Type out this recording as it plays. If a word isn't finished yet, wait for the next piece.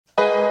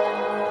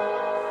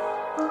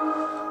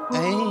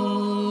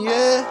Ain't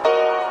yeah,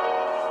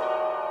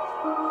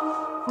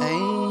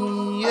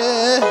 ain't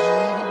yeah,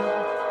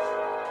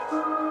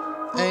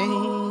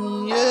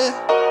 ain't yeah.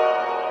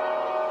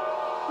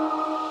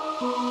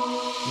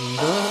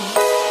 Duh,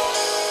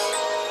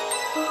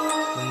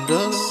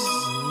 duh,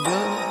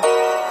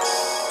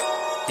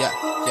 yeah,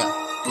 yeah,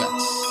 yeah.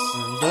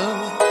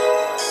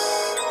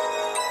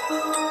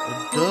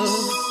 Duh.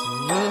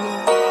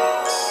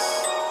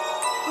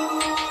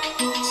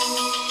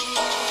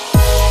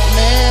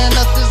 Man,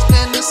 nothing's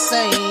been the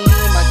same.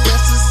 I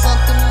guess it's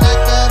something I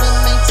gotta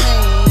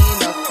maintain.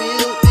 I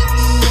feel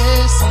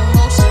emptiness,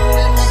 emotion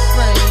in my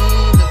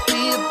brain. To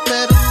be a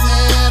better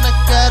man, I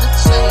gotta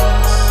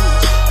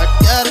change. I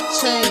gotta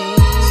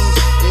change.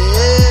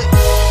 Yeah,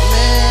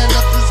 man,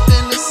 nothing's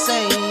been the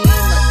same.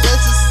 I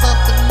guess it's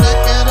something I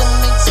gotta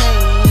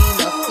maintain.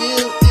 I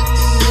feel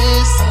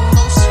emptiness,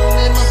 emotion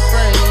in my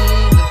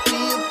brain. To be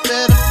a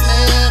better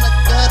man, I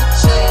gotta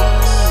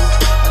change.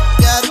 I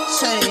gotta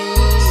change.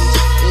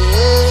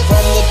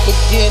 From the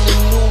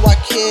beginning, knew I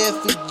cared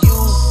for you,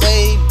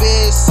 baby.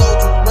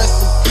 Soldier, rest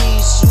in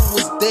peace. You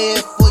was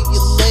there for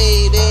your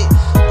lady.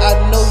 I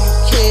know you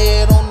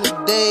cared on the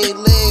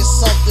daily.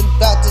 Something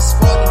about this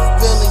funny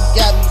feeling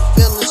got me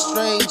feeling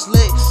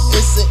strangely.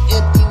 It's an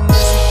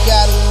emptiness we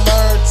gotta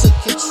learn to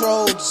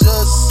control.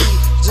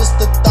 Just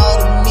the thought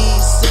of me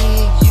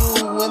seeing you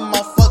in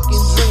my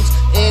fucking dreams.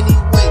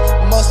 Anyway,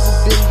 must have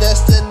been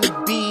destined to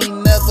be.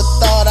 Never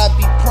thought I'd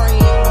be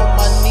praying on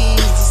my knees.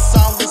 This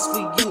song was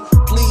for you.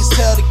 Please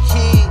tell the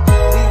king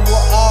we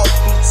will all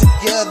be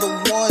together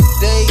one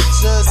day.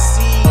 Just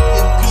see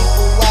the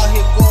people out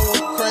here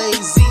going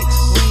crazy.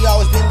 We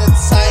always been the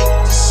type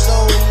to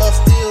show love,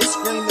 still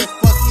screaming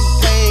fuck you,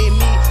 pay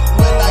me.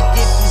 When I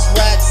get these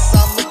racks,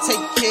 I'ma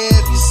take care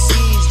of your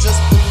seeds.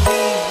 Just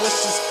believe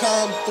wishes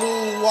come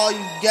through. All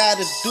you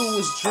gotta do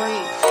is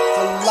dream.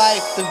 For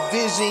life, the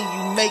vision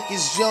you make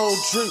is your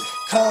dream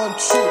come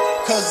true.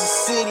 Cause the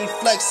city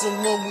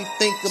flexing when we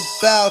think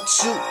about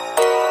you.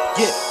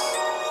 Yeah,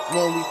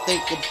 when we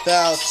think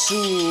about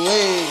you,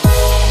 hey.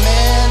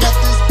 Man,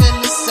 nothing's been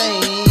the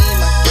same.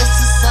 I guess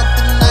it's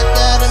something I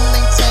gotta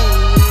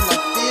maintain. I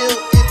feel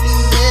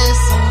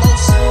emptiness,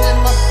 emotion in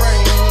my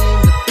brain.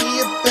 To be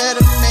a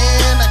better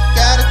man, I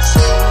gotta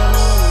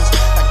change.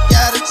 I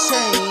gotta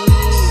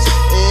change.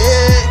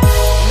 Yeah,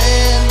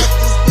 man,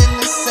 nothing's been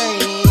the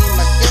same.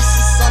 I guess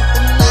it's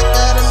something I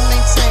gotta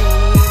maintain.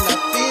 I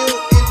feel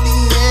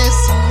emptiness,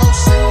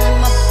 emotion in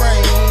my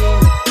brain.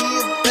 To be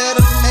a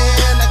better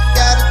man, I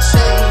gotta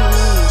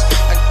change.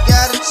 I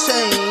gotta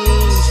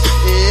change.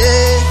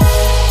 Yeah,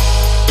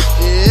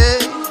 yeah,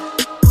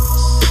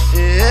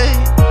 yeah.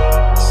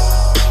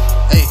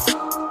 Hey,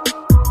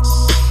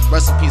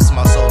 rest in peace to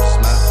my soldiers,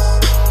 man.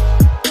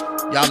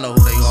 Y'all know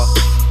who they are.